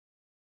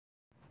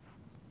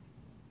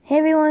Hey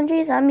everyone,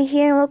 Zombie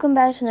here and welcome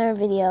back to another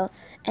video.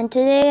 And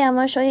today I'm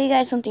going to show you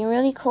guys something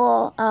really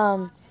cool.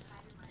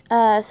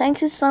 Thanks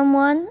to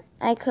someone,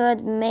 I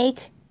could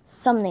make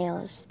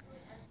thumbnails.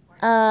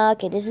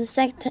 Okay, this is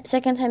the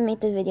second time I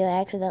made the video. I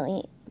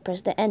accidentally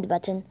pressed the end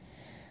button.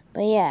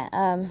 But yeah,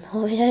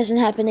 hope it doesn't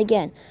happen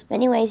again. But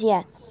anyways,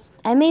 yeah.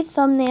 I made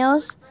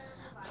thumbnails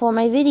for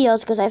my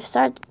videos because I've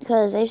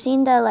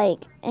seen that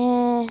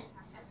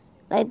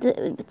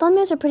the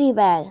thumbnails are pretty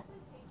bad.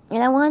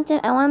 And I want to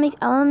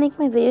make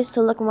my videos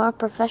to look more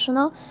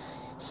professional.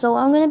 So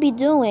what I'm gonna be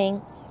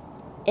doing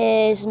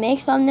is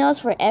make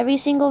thumbnails for every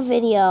single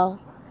video.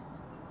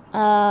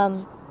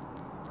 Yeah,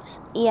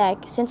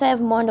 since I have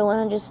more than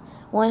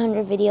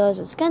 100 videos,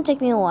 it's gonna take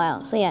me a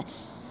while. So yeah,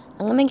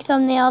 I'm gonna make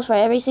thumbnails for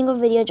every single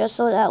video just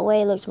so that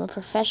way it looks more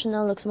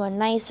professional, looks more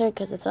nicer,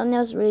 because the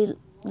thumbnails really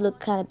look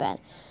kind of bad.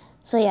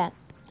 So yeah,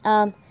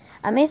 I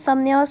made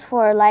thumbnails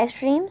for live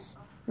streams,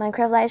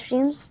 Minecraft live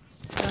streams.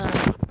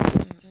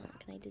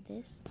 Do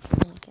this.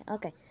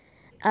 Okay.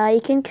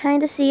 You can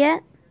kind of see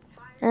it.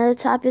 And at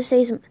the top it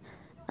says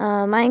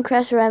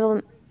Minecraft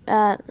Survival.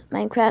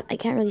 Minecraft. I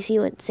can't really see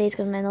what it says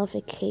because my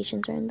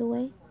notifications are in the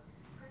way.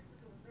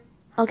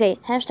 Okay.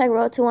 Hashtag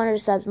Road to 100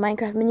 subs.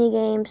 Minecraft mini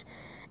games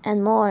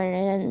and more.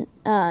 And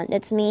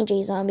it's me,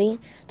 JZombie.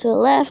 To the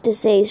left it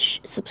says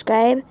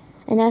subscribe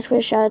and ask for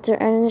a shout out to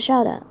earn a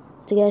shout out,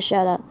 to get a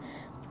shout out.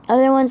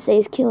 Other one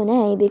says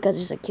Q&A because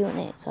there's a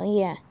Q&A. So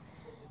yeah.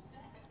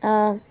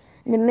 In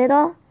the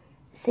middle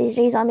says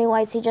JZombie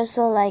YT, just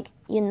so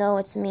you know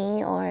it's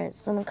me or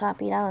someone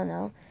copied, I don't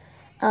know.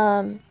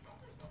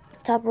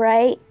 Top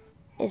right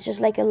is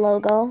just like a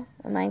logo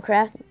of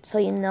Minecraft, so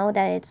you know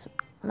that it's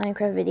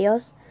Minecraft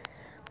videos.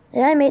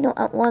 Then I made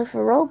one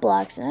for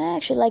Roblox, and I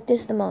actually like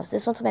this the most.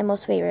 This one's my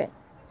most favorite.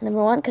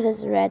 Number 1 because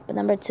it's red, but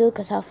number 2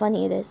 because how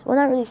funny it is. Well,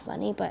 not really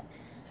funny, but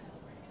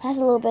has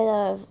a little bit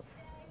of,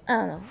 I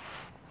don't know.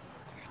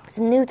 It's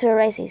new to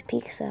Rice's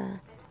Peaks, and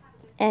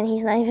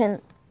he's not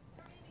even,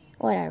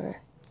 whatever.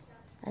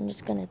 I'm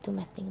just gonna do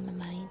my thing in my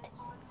mind.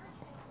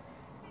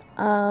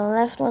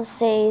 Left one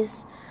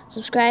says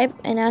subscribe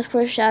and ask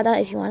for a shout out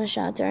if you want a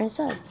shout out to earn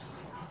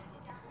subs.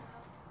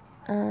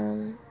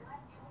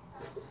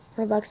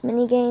 Roblox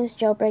mini games,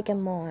 jailbreak,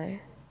 and more.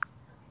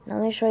 Now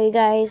let me show you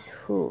guys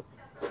who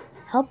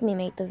helped me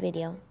make the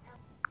video.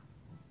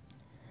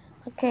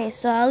 Okay,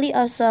 so not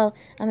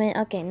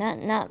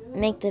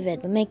make the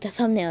vid, but make the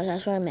thumbnails.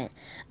 That's what I meant.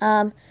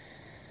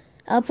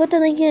 I'll put the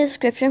link in the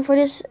description for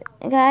this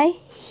guy.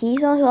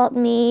 He's also helped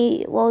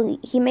me. Well,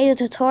 he made a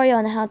tutorial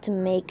on how to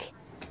make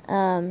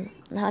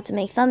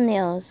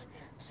thumbnails.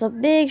 So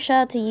big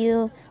shout out to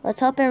you. Let's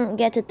help him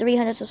get to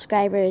 300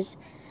 subscribers.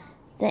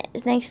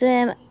 Thanks to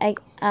him, I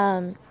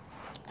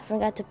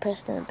forgot to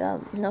press the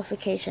bell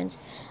notifications.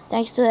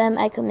 Thanks to him,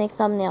 I could make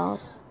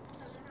thumbnails.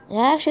 It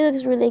actually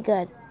looks really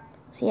good.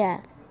 So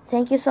yeah,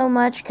 thank you so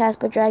much,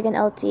 Casper Dragon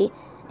LT.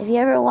 If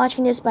you're ever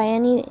watching this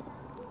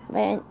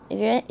if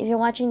you're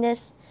watching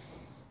this,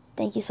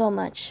 thank you so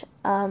much.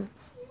 I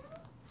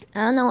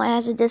don't know why it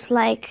has a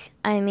dislike.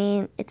 I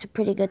mean, it's a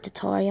pretty good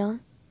tutorial.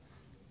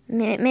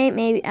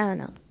 Maybe I don't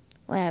know.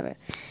 Whatever.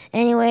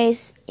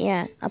 Anyways,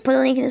 yeah, I'll put a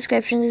link in the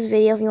description of this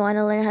video if you want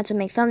to learn how to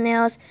make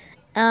thumbnails.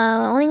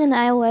 Only on the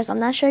iOS. I'm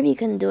not sure if you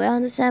can do it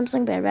on the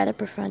Samsung, but I'd rather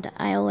prefer the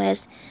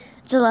iOS.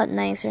 It's a lot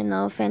nicer.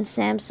 No offense,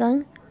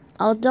 Samsung.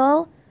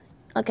 Although,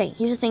 okay,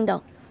 here's the thing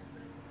though.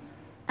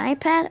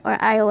 iPad or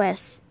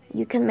iOS,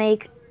 you can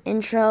make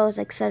intros,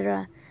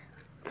 etc.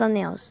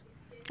 thumbnails.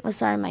 Oh,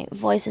 sorry, my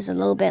voice is a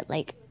little bit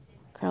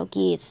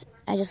croaky.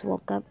 I just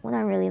woke up, well,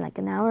 not really,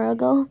 an hour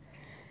ago.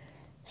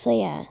 So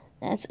yeah,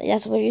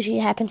 that's what usually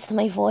happens to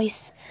my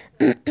voice.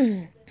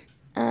 Samsung,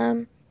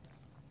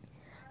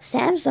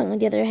 on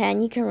the other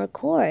hand, you can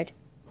record,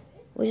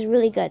 which is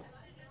really good.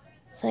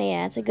 So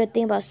yeah, it's a good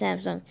thing about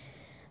Samsung.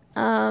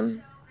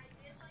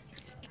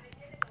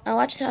 I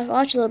watched a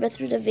little bit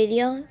through the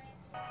video.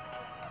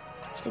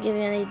 To give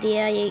you an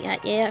idea, you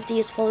have to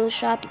use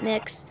Photoshop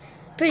Mix.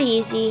 Pretty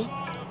easy.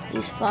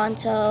 Use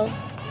Fonto.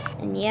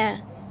 And yeah.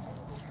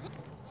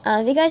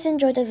 If you guys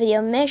enjoyed the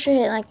video, make sure to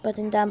hit the like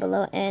button down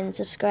below and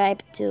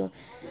subscribe to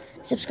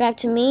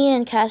me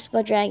and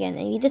Casper Dragon.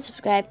 And if you did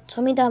subscribe,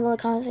 tell me down below in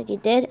the comments that you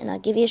did, and I'll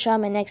give you a shout out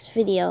in my next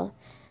video.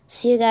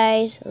 See you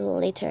guys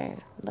later.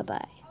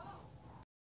 Bye-bye.